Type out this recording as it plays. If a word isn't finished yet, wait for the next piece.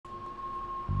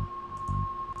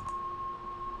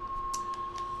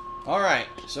Alright,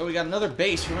 so we got another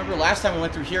base. Remember last time we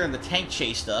went through here and the tank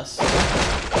chased us?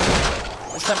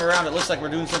 This time around it looks like we're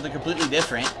doing something completely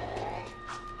different.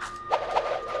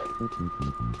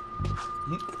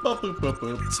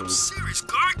 Some serious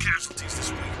guard casualties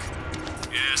this week.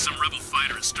 Yeah, some rebel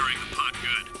fighter is stirring the pot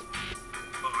good.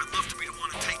 Oh, I'd love to be the one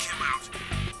to take him out.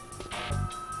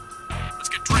 Let's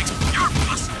get drinks. You're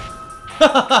busted.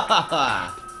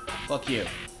 Fuck you.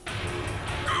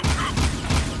 Go, go.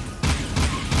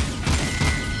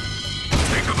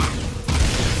 Take him out.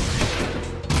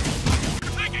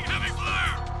 You're taking heavy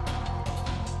fire.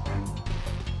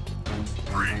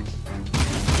 Breathe.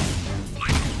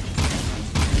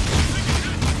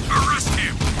 Arrest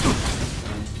him!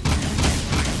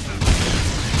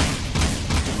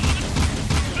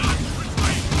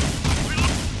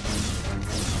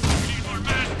 We need more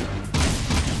men!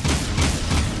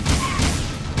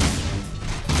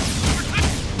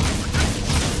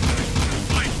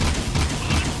 Fight!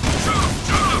 Shoot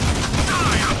him!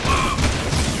 Die above!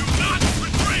 Do not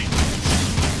retreat!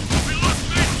 We lost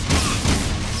men!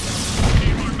 We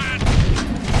need more men!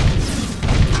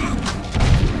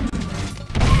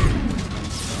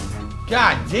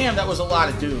 God damn, that was a lot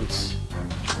of dudes.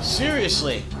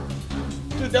 Seriously.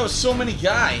 Dude, that was so many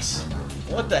guys.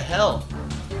 What the hell?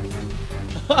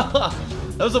 That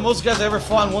was the most guys I ever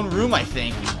fought in one room, I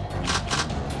think.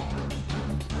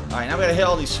 Alright, now we gotta hit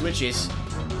all these switches.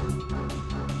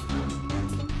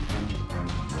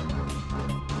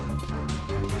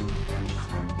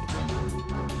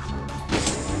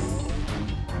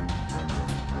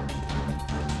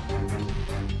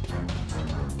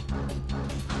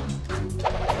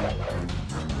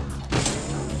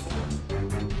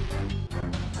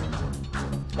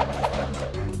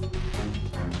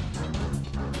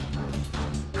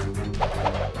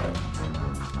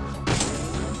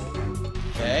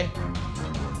 Okay.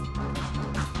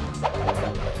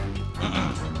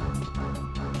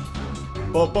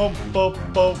 Bum bum bum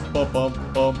bum bum bum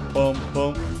bum bum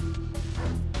bum.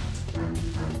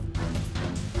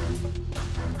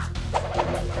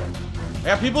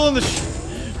 Yeah, people in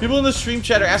the stream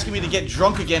chat are asking me to get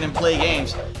drunk again and play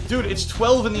games. Dude, it's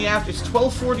 12 in the it's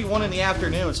 12:41 in the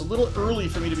afternoon. It's a little early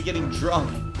for me to be getting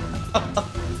drunk.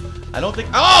 I don't think.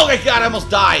 Oh my god, I almost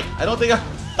died. I don't think I'm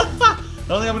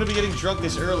gonna be getting drunk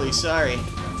this early. Sorry.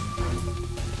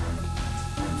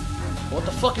 What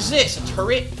the fuck is this? A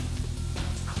turret?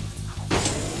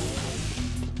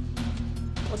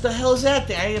 What the hell is that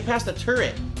thing? I need to pass the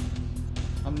turret.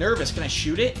 I'm nervous. Can I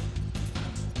shoot it?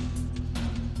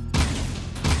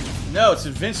 No, it's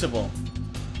invincible.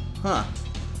 Huh.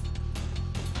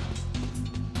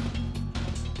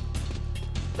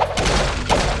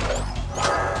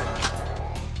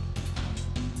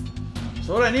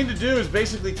 So what I need to do is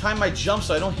basically time my jump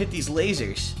so I don't hit these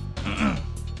lasers.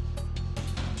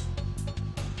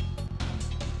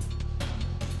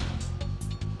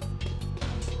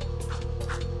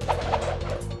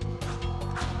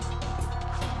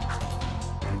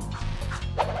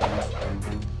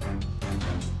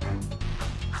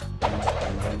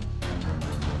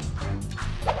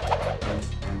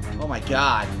 Oh my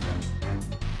god.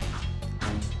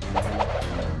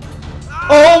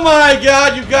 Oh my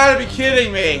god, you gotta be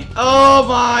kidding me. Oh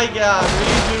my god,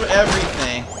 redo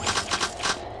everything.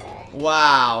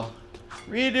 Wow.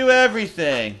 Redo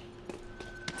everything.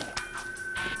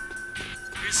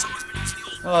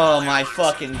 Oh my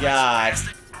fucking god.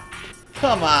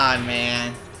 Come on,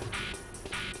 man.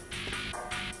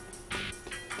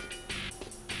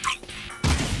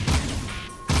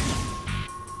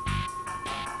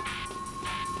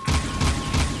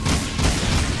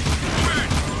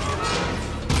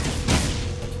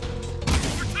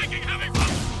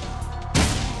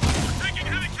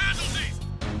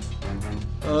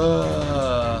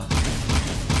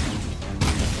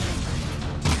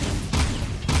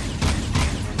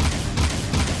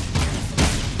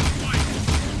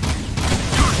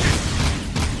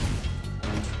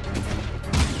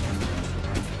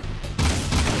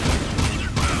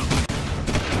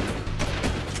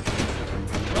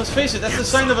 Let's face it, that's the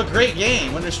sign of a great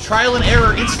game. When there's trial and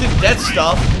error, instant death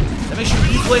stuff, that makes you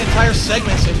replay entire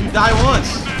segments if you die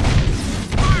once.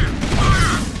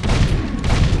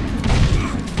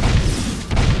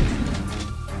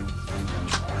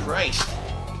 Christ.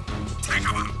 Take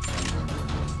him out.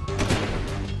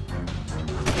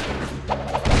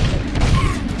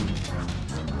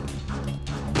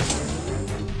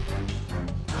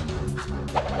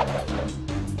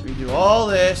 Redo all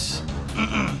this.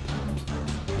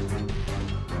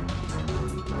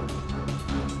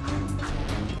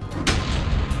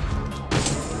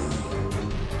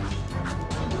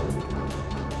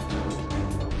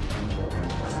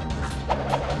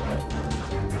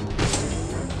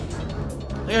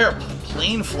 I hear a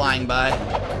plane flying by.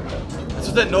 That's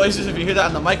what that noise is. If you hear that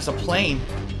on the mic, it's a plane.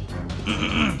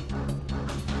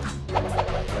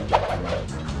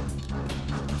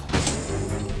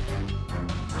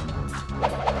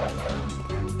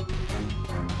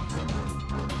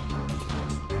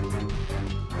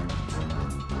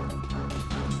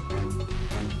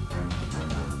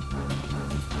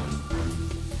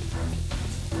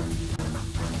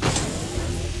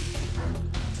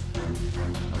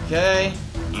 Okay.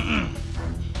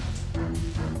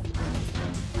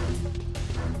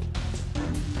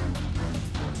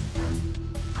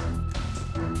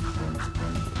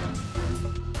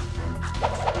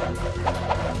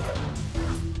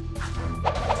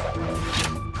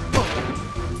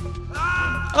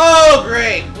 Oh,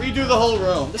 great! Redo the whole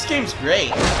room. This game's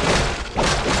great.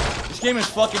 This game is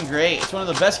fucking great. It's one of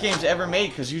the best games ever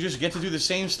made because you just get to do the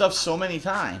same stuff so many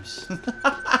times. Are we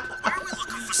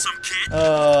looking for some kid?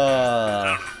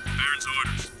 Baron's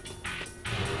orders.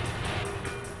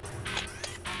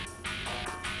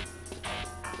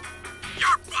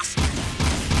 You're busted.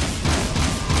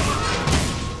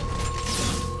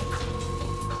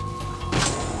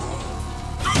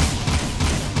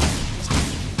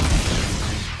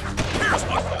 Here's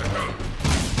one for the good.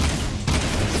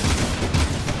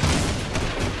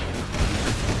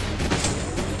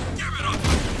 Give it up.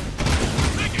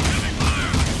 Taking heavy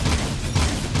fire.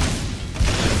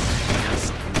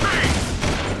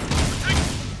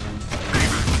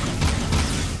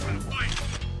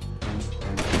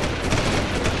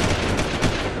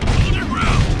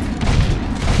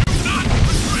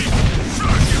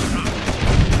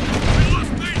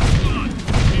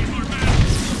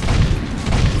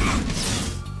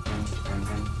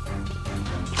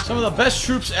 Some of the best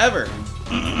troops ever.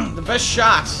 The best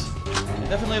shots. They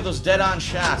definitely have those dead-on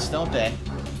shots, don't they?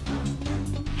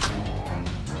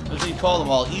 What do you call them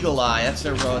all? Eagle Eye. That's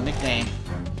their nickname.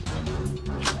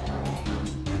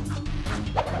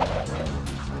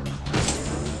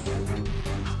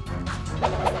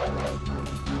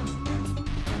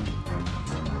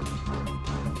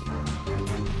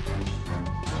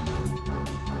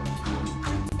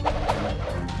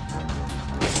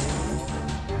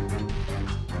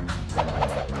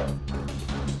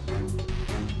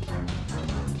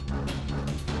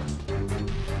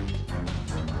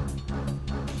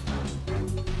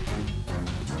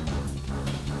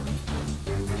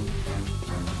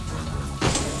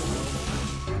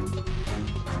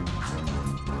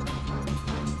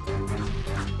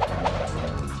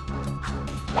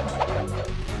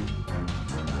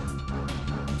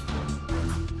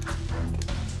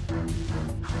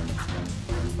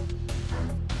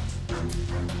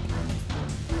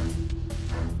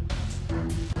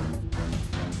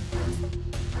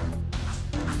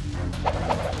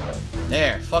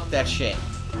 There, fuck that shit.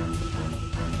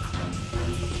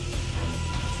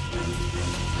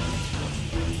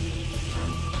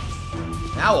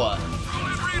 Now what?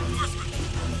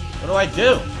 What do I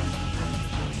do?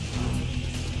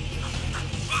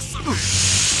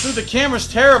 Dude, the camera's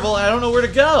terrible and I don't know where to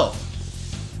go.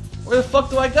 Where the fuck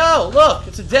do I go? Look,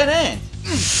 it's a dead end.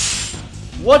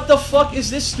 What the fuck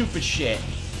is this stupid shit?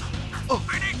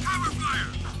 I need cover fire.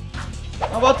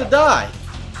 I'm about to die.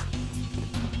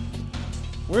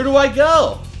 Where do I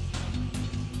go?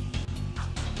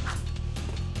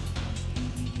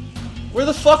 Where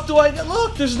the fuck do I go?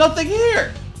 Look, there's nothing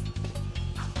here.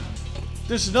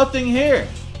 There's nothing here.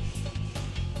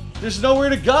 There's nowhere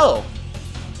to go.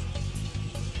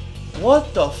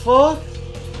 What the fuck?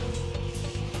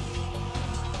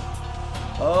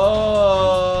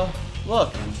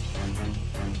 Look.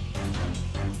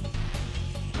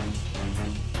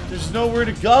 There's nowhere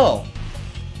to go.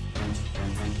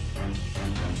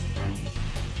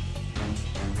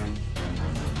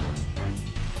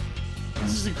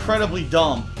 This is incredibly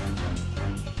dumb.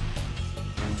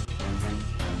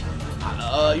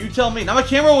 You tell me. Now my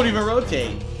camera won't even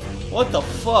rotate. What the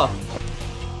fuck?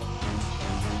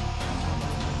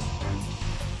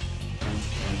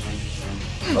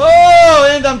 Oh,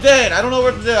 and I'm dead. I don't know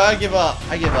what to do. I give up.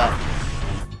 I give up.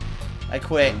 I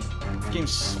quit. This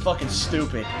game's fucking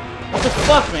stupid. What the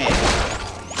fuck, man?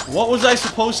 What was I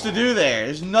supposed to do there?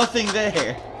 There's nothing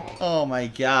there. Oh my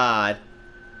god.